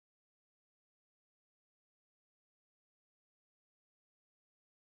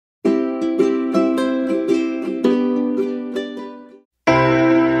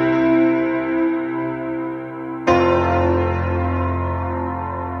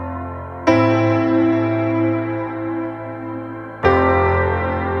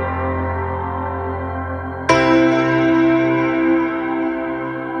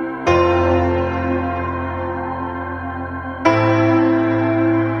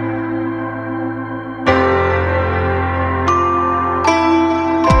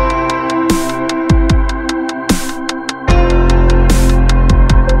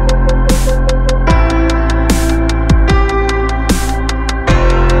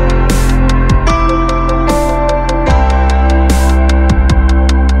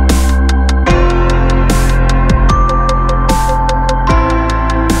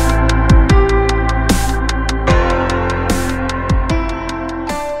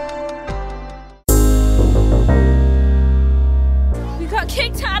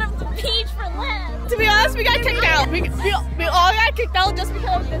We all got kicked out just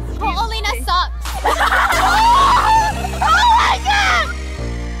because of this. Paulina sucks. Oh my god!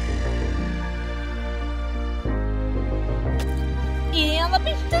 Eating on the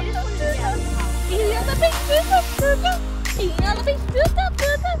beach. Eating on the beach. Eating on the beach.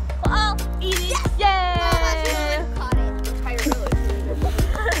 We're all eating. Yeah!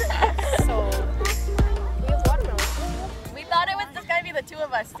 So, we have watermelon. We thought it was just gonna be the two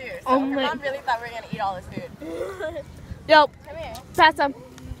of us too. So Oh our my- mom really thought we were gonna eat all this food. Yo, Come here. pass some.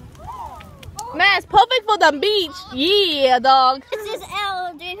 Man, it's perfect for the beach. Yeah, dog. This is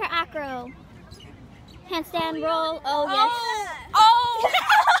Elle doing her acro. Handstand roll. Oh, yes. Oh!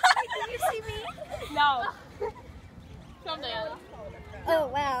 Did you see me? No. Come down. Oh,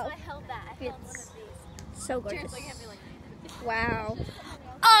 wow. I held that. I held one of these. So gorgeous. Seriously, I feel like Wow.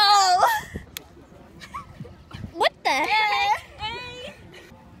 Oh! What the heck?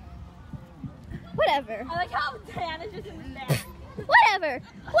 Whatever. I like how Dan is just in there. Whatever.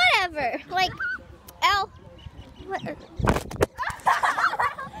 Whatever. Like, Elle. What?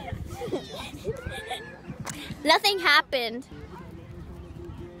 Nothing happened.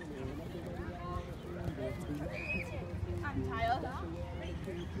 I'm tired.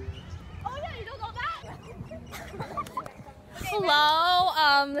 Oh yeah, you don't know that?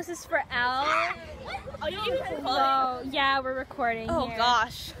 Hello, this is for Elle. Are you even recording? Hello, yeah, we're recording Oh here.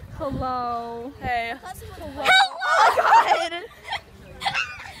 gosh. Hello. Hey. Hello. Oh god!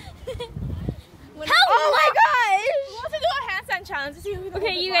 Oh my gosh! We want to do a handstand challenge to see who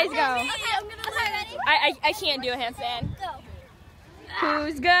Okay, you guys go. Okay, I'm gonna ready? I can't do a handstand. Go.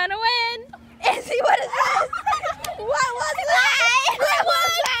 Who's gonna win? Izzy, what is this? What was that? What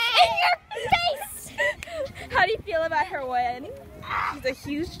was that? In your face. How do you feel about her win? She's a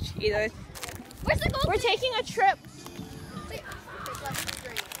huge cheater. Where's the goal? We're taking a trip.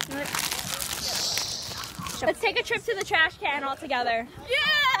 Let's take a trip to the trash can all together.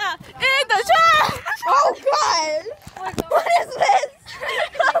 Yeah! In the trash! Oh god! What is this?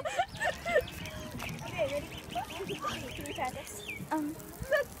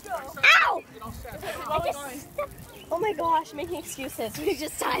 Let's go. Ow! oh my gosh, making excuses. We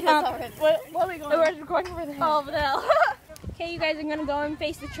just tied us already. What are we going? We're recording over there. Oh no. Okay, you guys are gonna go and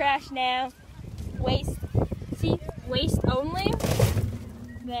face the trash now. Waste. See? Waste only.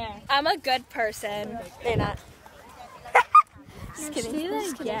 There. I'm a good person. They're not. Just kidding. Say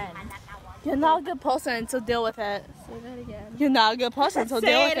that again. You're not a good person, so deal with it. Say that again. You're not a good person, so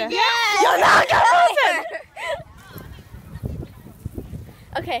deal with it. Yes! You're not a good person!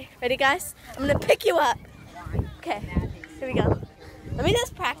 Okay, ready guys? I'm gonna pick you up. Okay, here we go. Let me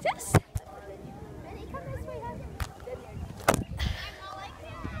just practice.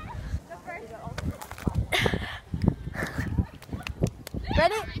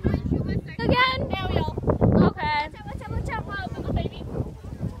 Ready? Again? Now we all. Okay. Watch out, little baby.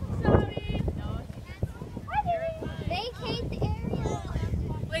 Sorry. Vacate the area.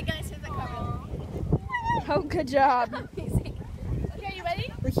 Wait guys, here's the cover. Oh, good job. Okay, you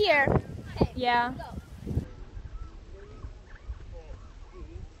ready? We're here. Yeah.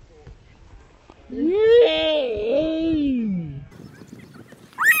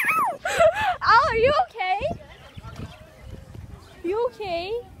 Al, are you okay? You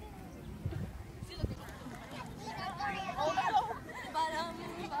okay?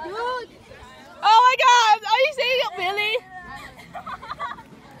 Oh my god! Are you saying it really?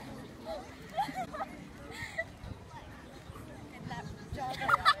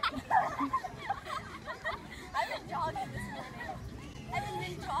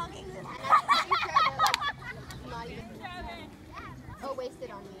 Oh, wasted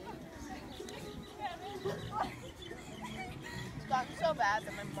on me. It's gotten so bad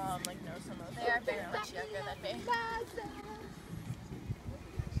that my mom knows some of them. They are very much younger than me.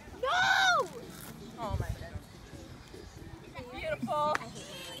 No! Oh my goodness. Beautiful.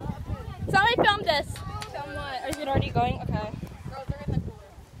 Somebody film this. Film what? Is it already going? Okay.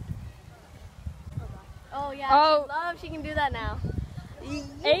 Oh yeah, Oh. she can do that now.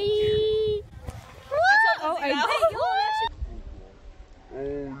 Hey. Oh, I Oh,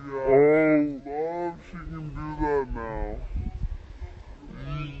 love, she can do that now.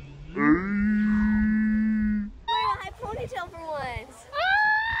 Wear a high ponytail for once.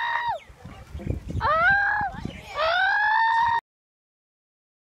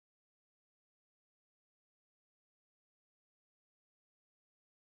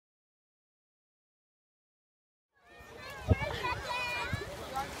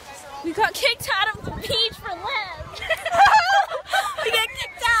 We got kicked out of the beach for less. We got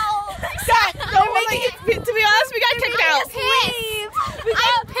kicked out. God, no, to be honest, we got kicked out. We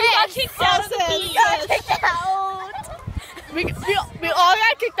got kicked out of the beach. We got kicked out.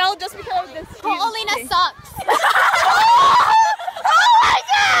 fail just because of this. Paulina sucks. Oh my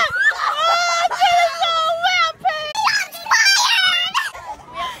god! Oh, this is so rampant!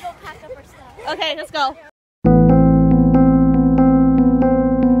 We have to go pack up our stuff. Okay, let's go.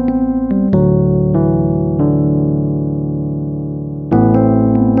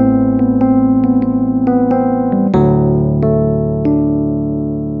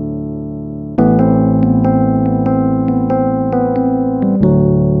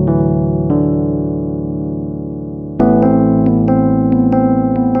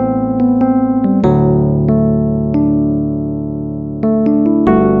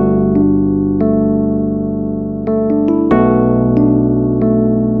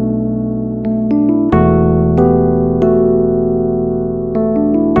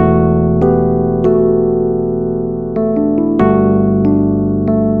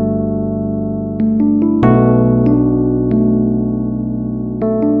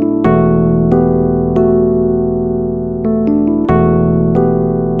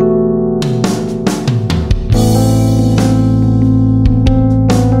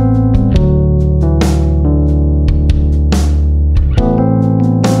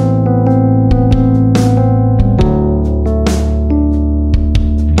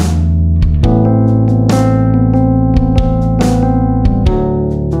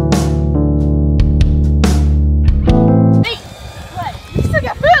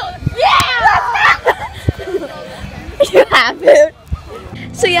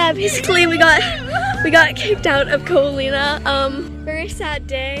 So yeah, basically we got kicked out of Paulina. Very sad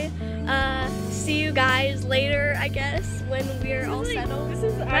day. See you guys later, I guess, when we're all settled. This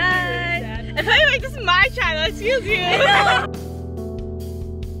is actually really sad. If I make this my channel, excuse you.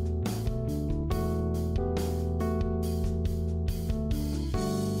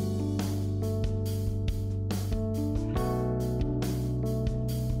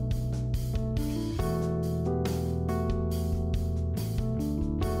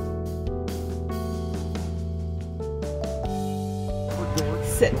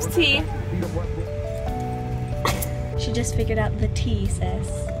 Sips tea. She just figured out the tea, sis.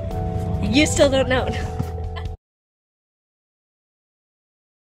 You still don't know.